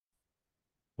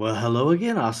Well, hello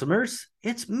again, awesomers.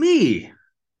 It's me,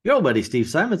 your old buddy, Steve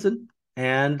Simonson,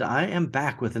 and I am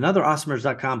back with another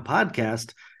awesomers.com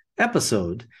podcast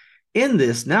episode in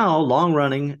this now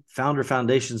long-running Founder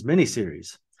Foundations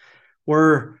miniseries.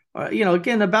 We're,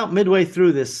 again, about midway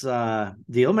through this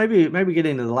deal, maybe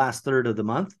getting to the last third of the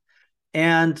month.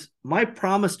 And my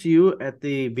promise to you at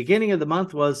the beginning of the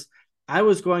month was I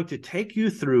was going to take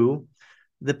you through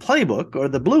the playbook or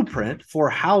the blueprint for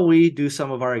how we do some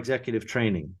of our executive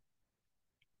training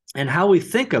and how we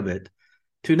think of it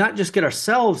to not just get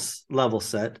ourselves level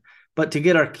set, but to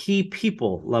get our key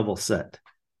people level set.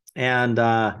 And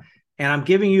I'm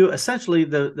giving you essentially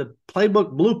the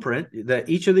playbook blueprint that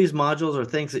each of these modules are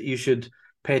things that you should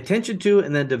pay attention to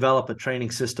and then develop a training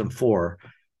system for,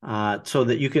 so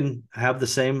that you can have the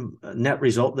same net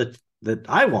result that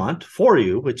I want for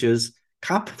you, which is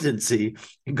competency,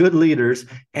 good leaders,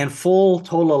 and full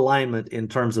total alignment in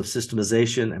terms of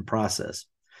systemization and process.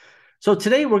 So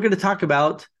today we're going to talk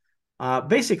about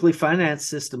basically Finance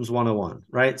Systems 101,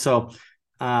 right? So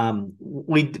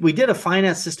we did a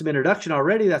finance system introduction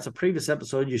already. That's a previous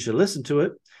episode. You should listen to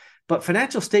it. But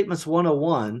Financial Statements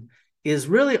 101 is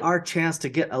really our chance to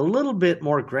get a little bit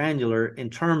more granular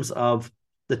in terms of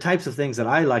the types of things that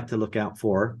I like to look out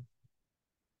for.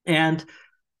 And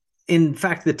in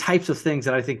fact, the types of things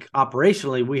that I think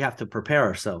operationally we have to prepare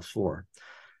ourselves for.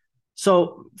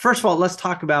 So first of all, let's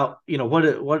talk about,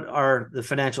 what are the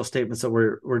financial statements that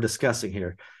we're discussing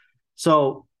here.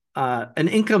 So an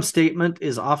income statement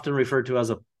is often referred to as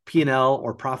a P&L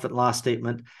or profit and loss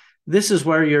statement. This is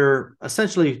where you're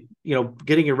essentially,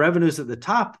 getting your revenues at the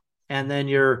top, and then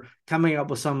you're coming up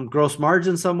with some gross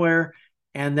margin somewhere,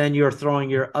 and then you're throwing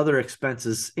your other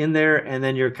expenses in there, and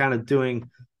then you're kind of doing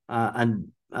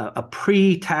a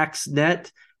pre-tax net,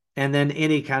 and then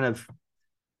any kind of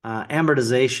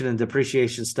amortization and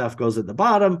depreciation stuff goes at the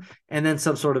bottom, and then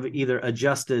some sort of either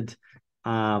adjusted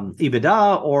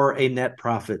EBITDA or a net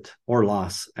profit or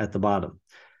loss at the bottom.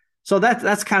 So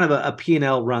that's kind of a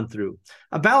P&L run through.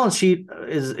 A balance sheet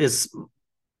is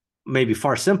maybe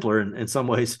far simpler in some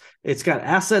ways. It's got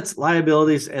assets,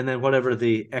 liabilities, and then whatever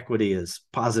the equity is,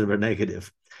 positive or negative.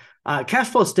 Cash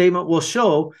flow statement will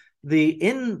show the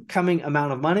incoming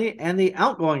amount of money and the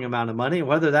outgoing amount of money,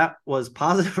 whether that was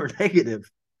positive or negative.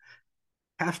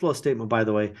 Cash flow statement, by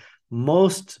the way,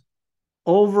 most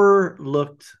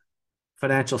overlooked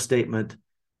financial statement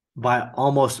by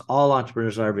almost all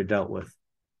entrepreneurs I've ever dealt with.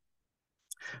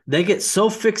 They get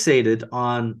so fixated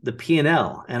on the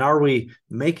P&L and are we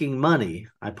making money?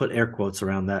 I put air quotes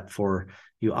around that for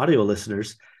you audio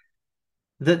listeners,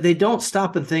 that they don't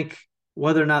stop and think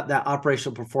whether or not that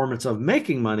operational performance of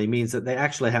making money means that they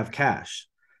actually have cash.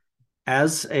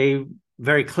 As a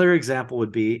very clear example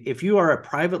would be, if you are a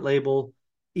private label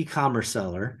e-commerce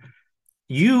seller,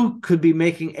 you could be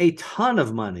making a ton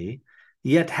of money,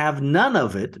 yet have none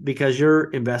of it because you're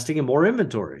investing in more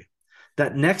inventory.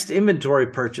 That next inventory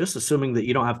purchase, assuming that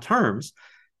you don't have terms,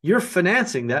 you're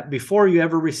financing that before you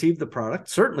ever receive the product,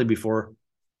 certainly before,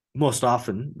 most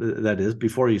often, that is,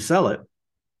 before you sell it.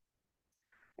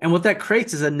 And what that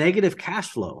creates is a negative cash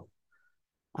flow.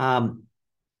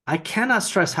 I cannot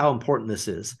stress how important this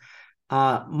is.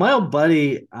 My old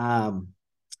buddy,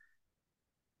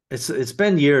 it's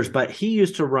been years, but he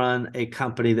used to run a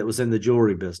company that was in the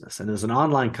jewelry business, and it was an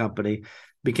online company,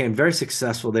 became very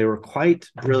successful. They were quite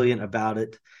brilliant about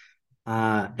it.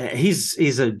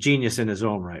 He's a genius in his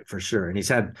own right, for sure. And he's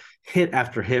had hit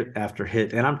after hit after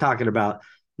hit. And I'm talking about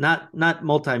not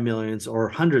multi-millions or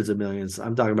hundreds of millions.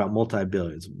 I'm talking about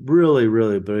multi-billions. Really,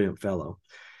 really brilliant fellow.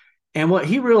 And what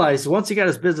he realized once he got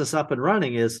his business up and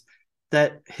running is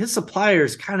that his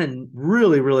suppliers kind of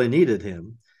really, really needed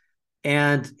him.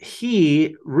 And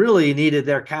he really needed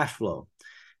their cash flow.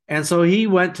 And so he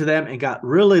went to them and got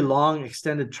really long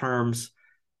extended terms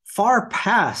far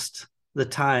past the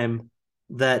time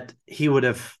that he would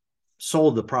have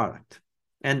sold the product.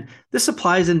 And this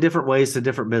applies in different ways to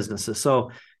different businesses. So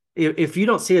if you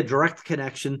don't see a direct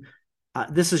connection,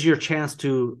 this is your chance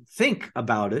to think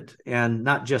about it and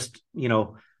not just,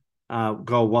 go,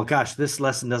 well, gosh, this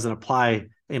lesson doesn't apply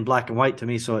in black and white to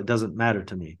me, so it doesn't matter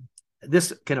to me.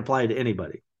 This can apply to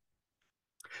anybody.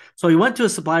 So he went to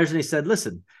his suppliers and he said,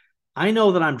 listen, I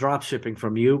know that I'm drop shipping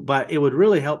from you, but it would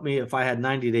really help me if I had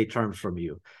 90-day terms from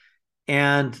you.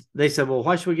 And they said, well,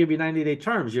 why should we give you 90-day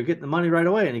terms? You're getting the money right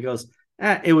away. And he goes,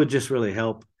 it would just really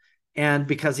help. And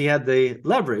because he had the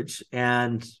leverage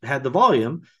and had the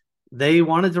volume, they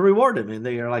wanted to reward him. And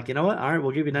they are like, you know what? All right,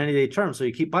 we'll give you 90-day terms so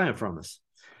you keep buying from us.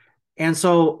 And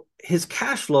so his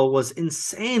cash flow was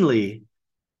insanely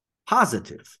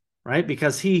positive, right?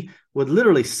 Because he would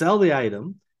literally sell the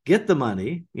item, get the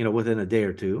money, within a day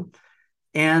or two,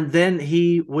 and then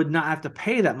he would not have to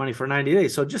pay that money for 90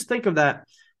 days. So just think of that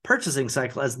purchasing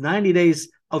cycle as 90 days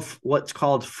of what's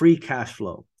called free cash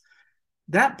flow.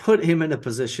 That put him in a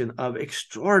position of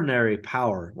extraordinary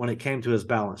power when it came to his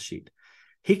balance sheet.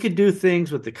 He could do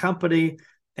things with the company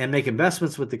and make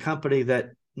investments with the company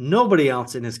that nobody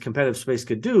else in his competitive space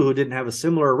could do who didn't have a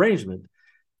similar arrangement.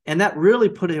 And that really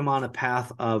put him on a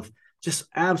path of just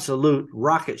absolute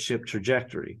rocket ship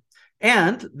trajectory.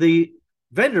 And the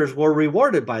vendors were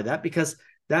rewarded by that because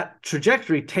that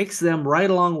trajectory takes them right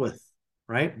along with,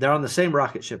 right? They're on the same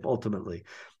rocket ship ultimately.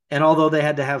 And although they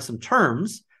had to have some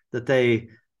terms that they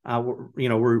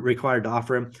were required to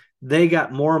offer him, they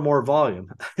got more and more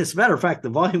volume. As a matter of fact, the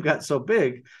volume got so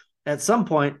big, at some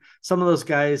point, some of those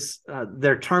guys,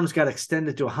 their terms got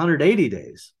extended to 180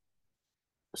 days.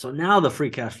 So now the free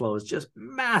cash flow is just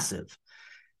massive.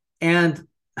 And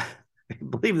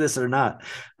believe this or not,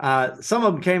 some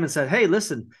of them came and said, hey,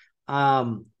 listen,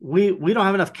 we don't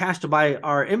have enough cash to buy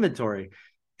our inventory.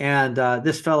 And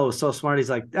this fellow was so smart. He's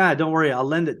like, don't worry, I'll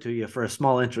lend it to you for a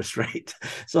small interest rate.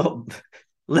 So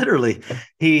literally,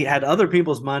 he had other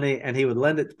people's money and he would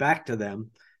lend it back to them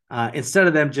instead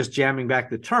of them just jamming back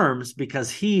the terms,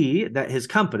 because his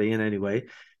company in any way,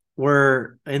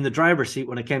 were in the driver's seat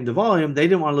when it came to volume. They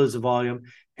didn't want to lose the volume.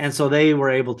 And so they were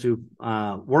able to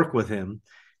work with him.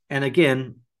 And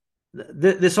again,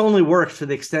 this only works to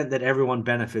the extent that everyone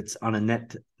benefits on a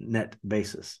net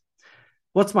basis.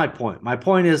 What's my point? My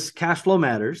point is cash flow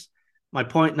matters. My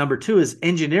point number 2 is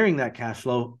engineering that cash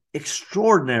flow,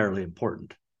 extraordinarily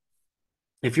important.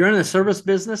 If you're in a service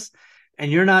business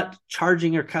and you're not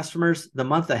charging your customers the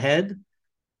month ahead,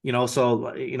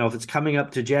 if it's coming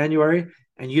up to January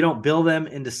and you don't bill them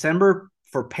in December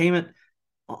for payment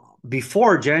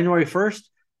before January 1st,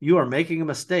 you are making a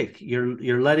mistake.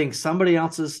 You're letting somebody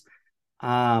else's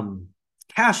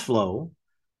cash flow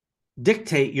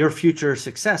dictate your future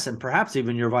success and perhaps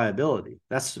even your viability.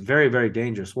 That's very, very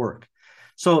dangerous work.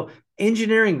 So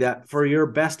engineering that for your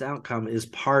best outcome is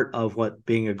part of what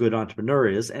being a good entrepreneur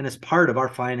is, and it's part of our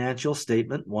Financial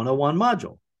Statement 101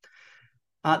 module.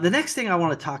 The next thing I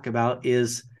want to talk about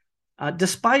is,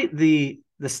 despite the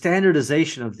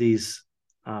standardization of these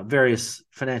various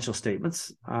financial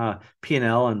statements,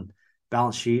 P&L and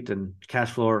balance sheet and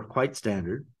cash flow are quite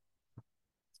standard,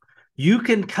 you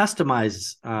can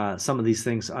customize some of these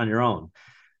things on your own.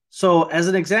 So as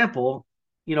an example,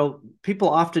 people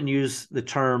often use the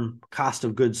term cost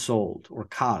of goods sold or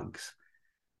COGS.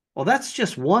 Well, that's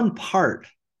just one part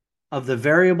of the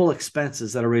variable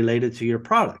expenses that are related to your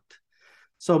product.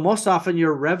 So most often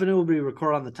your revenue will be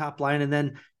recorded on the top line, and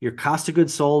then your cost of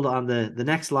goods sold on the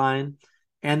next line,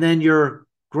 and then your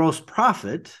gross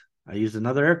profit, I used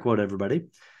another air quote, everybody,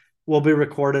 will be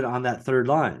recorded on that third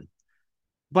line.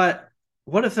 But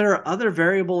what if there are other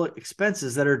variable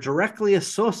expenses that are directly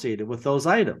associated with those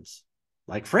items,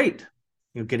 like freight,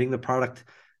 getting the product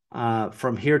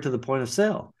from here to the point of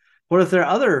sale? What if there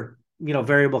are other,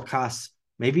 variable costs,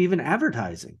 maybe even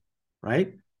advertising,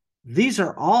 right? These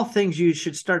are all things you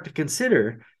should start to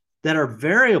consider that are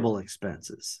variable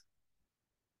expenses,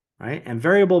 right? And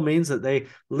variable means that they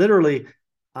literally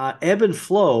ebb and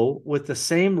flow with the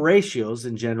same ratios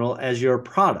in general as your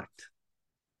product.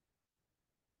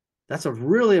 That's a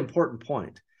really important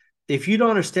point. If you don't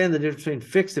understand the difference between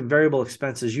fixed and variable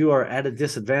expenses, you are at a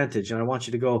disadvantage, and I want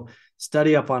you to go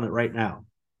study up on it right now.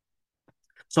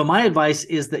 So my advice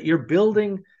is that you're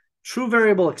building true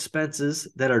variable expenses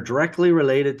that are directly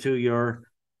related to your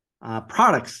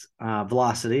product's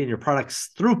velocity and your product's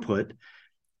throughput.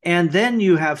 And then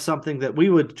you have something that we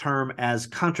would term as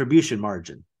contribution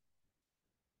margin,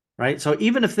 right? So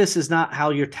even if this is not how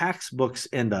your tax books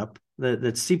end up, the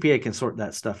CPA can sort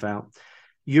that stuff out.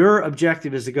 Your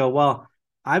objective is to go, well,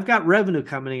 I've got revenue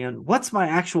coming in. What's my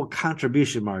actual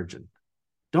contribution margin?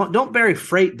 Don't bury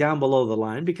freight down below the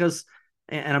line, because,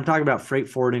 and I'm talking about freight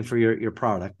forwarding for your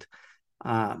product.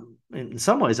 In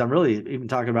some ways, I'm really even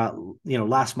talking about,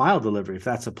 last mile delivery, if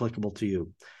that's applicable to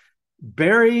you.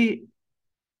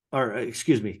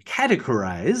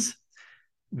 Categorize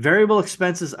variable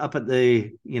expenses up at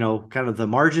the, kind of the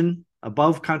margin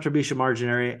above contribution margin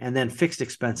area, and then fixed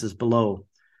expenses below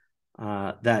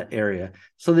that area,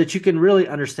 so that you can really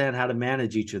understand how to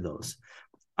manage each of those.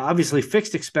 Obviously,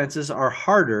 fixed expenses are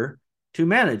harder to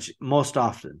manage most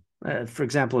often. For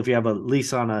example, if you have a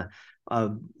lease on a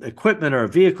equipment or a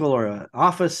vehicle or an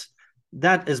office,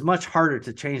 that is much harder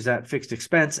to change that fixed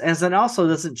expense, as it also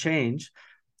doesn't change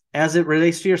as it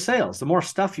relates to your sales. The more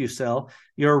stuff you sell,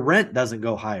 your rent doesn't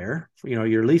go higher.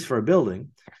 Your lease for a building,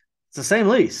 it's the same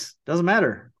lease. Doesn't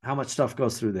matter how much stuff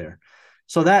goes through there.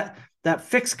 So that that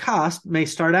fixed cost may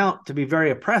start out to be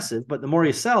very oppressive, but the more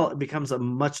you sell, it becomes a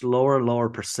much lower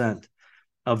percent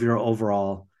of your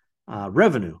overall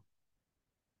revenue.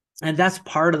 And that's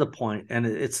part of the point. And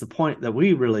it's the point that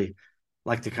we really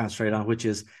like to concentrate on, which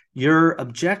is your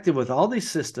objective with all these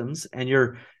systems and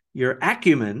your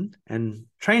acumen and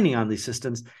training on these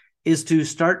systems is to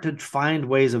start to find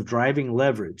ways of driving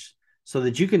leverage so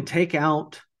that you can take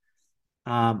out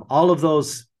all of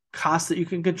those costs that you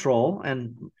can control,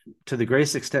 and to the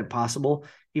greatest extent possible,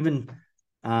 even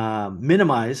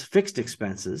minimize fixed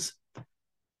expenses,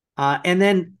 and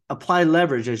then apply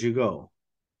leverage as you go.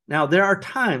 Now, there are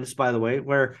times, by the way,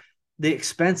 where the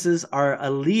expenses are a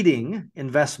leading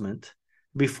investment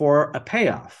before a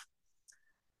payoff.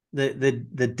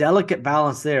 The delicate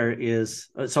balance there is,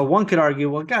 so one could argue,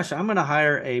 well, gosh, I'm going to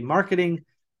hire a marketing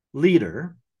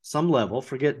leader, some level,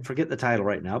 forget the title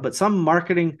right now, but some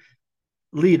marketing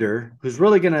leader who's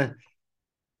really going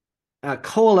to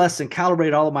coalesce and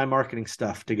calibrate all of my marketing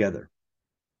stuff together.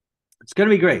 It's going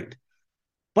to be great.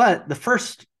 But the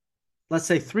first, let's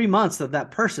say, 3 months of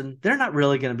that person, they're not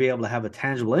really going to be able to have a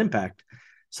tangible impact.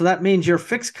 So that means your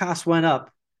fixed costs went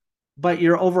up, but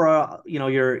your overall,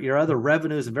 your other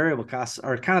revenues and variable costs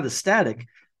are kind of the static.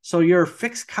 So your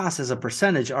fixed costs as a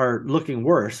percentage are looking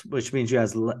worse, which means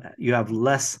you have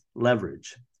less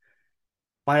leverage.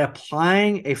 By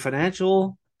applying a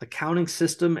financial accounting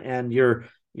system and your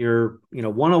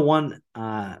 101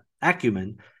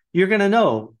 acumen, you're going to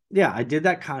know, yeah, I did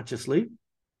that consciously.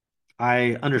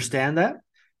 I understand that.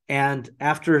 And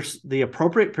after the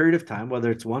appropriate period of time,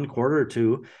 whether it's 1 quarter or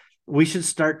 2, we should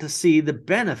start to see the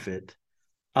benefit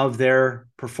of their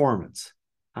performance.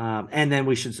 And then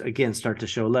we should, again, start to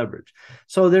show leverage.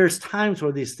 So there's times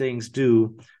where these things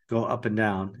do go up and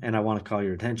down, and I want to call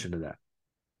your attention to that.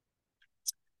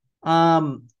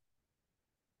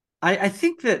 I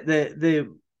think that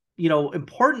the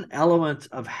important element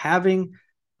of having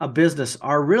a business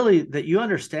are really that you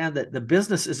understand that the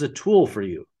business is a tool for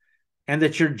you, and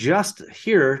that you're just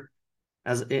here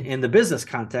as in the business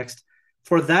context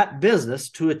for that business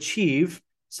to achieve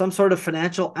some sort of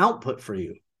financial output for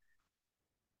you.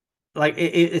 Like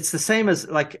it's the same as,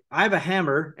 like, I have a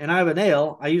hammer and I have a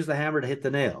nail. I use the hammer to hit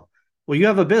the nail. Well, you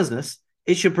have a business,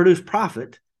 it should produce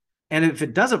profit. And if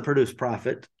it doesn't produce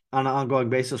profit on an ongoing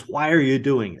basis, why are you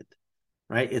doing it?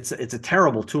 Right? It's a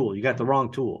terrible tool. You got the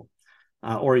wrong tool,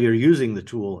 or you're using the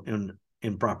tool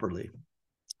improperly.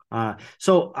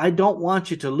 So I don't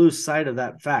want you to lose sight of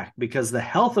that fact, because the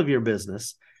health of your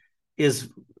business is,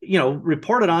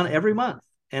 reported on every month.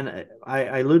 And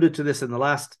I alluded to this in the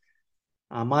last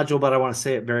module, but I want to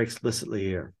say it very explicitly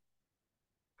here.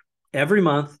 Every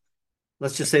month,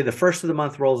 let's just say the first of the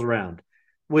month rolls around.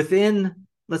 Within,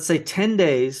 let's say, 10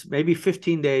 days, maybe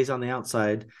 15 days on the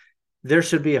outside, there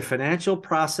should be a financial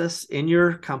process in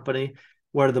your company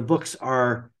where the books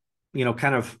are,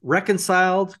 kind of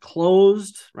reconciled,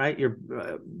 closed, right? You're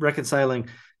reconciling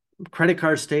credit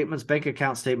card statements, bank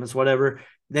account statements, whatever.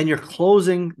 Then you're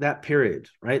closing that period,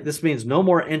 right? This means no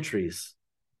more entries.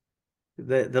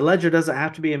 The ledger doesn't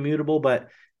have to be immutable, but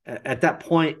at that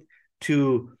point,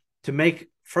 to make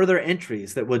further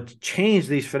entries that would change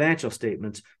these financial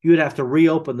statements, you would have to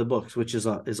reopen the books, which is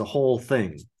a whole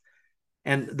thing.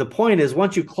 And the point is,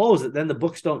 once you close it, then the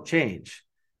books don't change.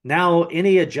 Now,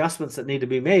 any adjustments that need to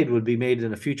be made would be made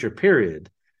in a future period,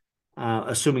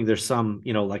 assuming there's some,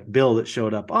 like bill that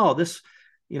showed up. Oh, this,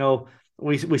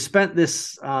 we spent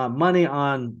this money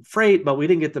on freight, but we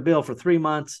didn't get the bill for 3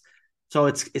 months. So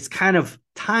it's kind of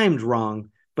timed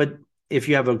wrong. But if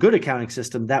you have a good accounting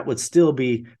system, that would still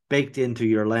be baked into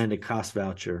your landed cost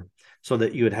voucher so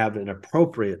that you would have an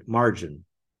appropriate margin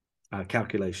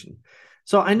calculation.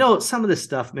 So I know some of this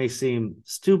stuff may seem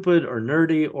stupid or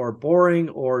nerdy or boring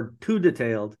or too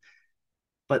detailed,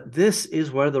 but this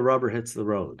is where the rubber hits the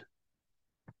road.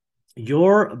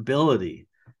 Your ability,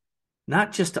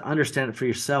 not just to understand it for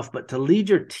yourself, but to lead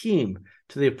your team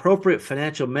to the appropriate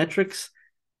financial metrics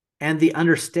and the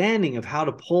understanding of how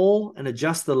to pull and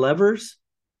adjust the levers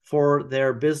for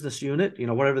their business unit,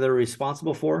 whatever they're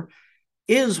responsible for,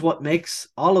 is what makes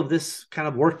all of this kind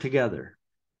of work together.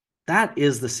 That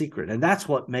is the secret. And that's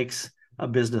what makes a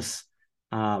business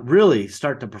really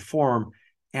start to perform.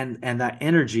 And that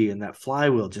energy and that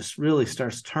flywheel just really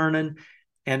starts turning,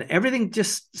 and everything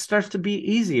just starts to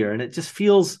be easier, and it just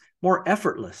feels more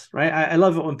effortless, right? I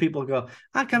love it when people go,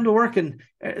 I come to work and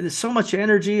there's so much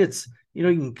energy. It's, you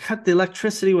can cut the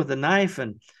electricity with a knife,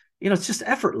 and, it's just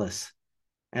effortless.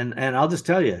 And I'll just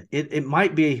tell you, it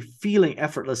might be feeling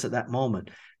effortless at that moment,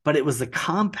 but it was the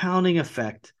compounding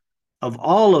effect of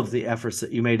all of the efforts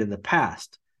that you made in the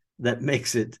past that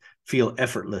makes it feel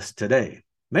effortless today.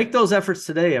 Make those efforts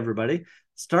today, everybody.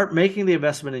 Start making the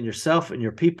investment in yourself and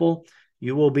your people.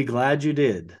 You will be glad you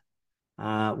did.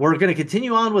 We're going to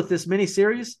continue on with this mini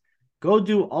series. Go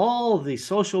do all the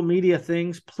social media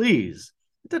things, please.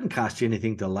 It doesn't cost you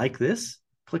anything to like this.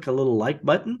 Click a little like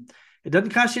button. It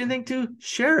doesn't cost you anything to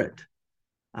share it.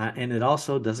 And it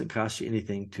also doesn't cost you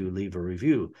anything to leave a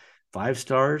review. 5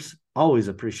 stars, always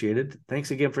appreciated.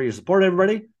 Thanks again for your support,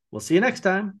 everybody. We'll see you next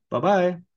time. Bye-bye.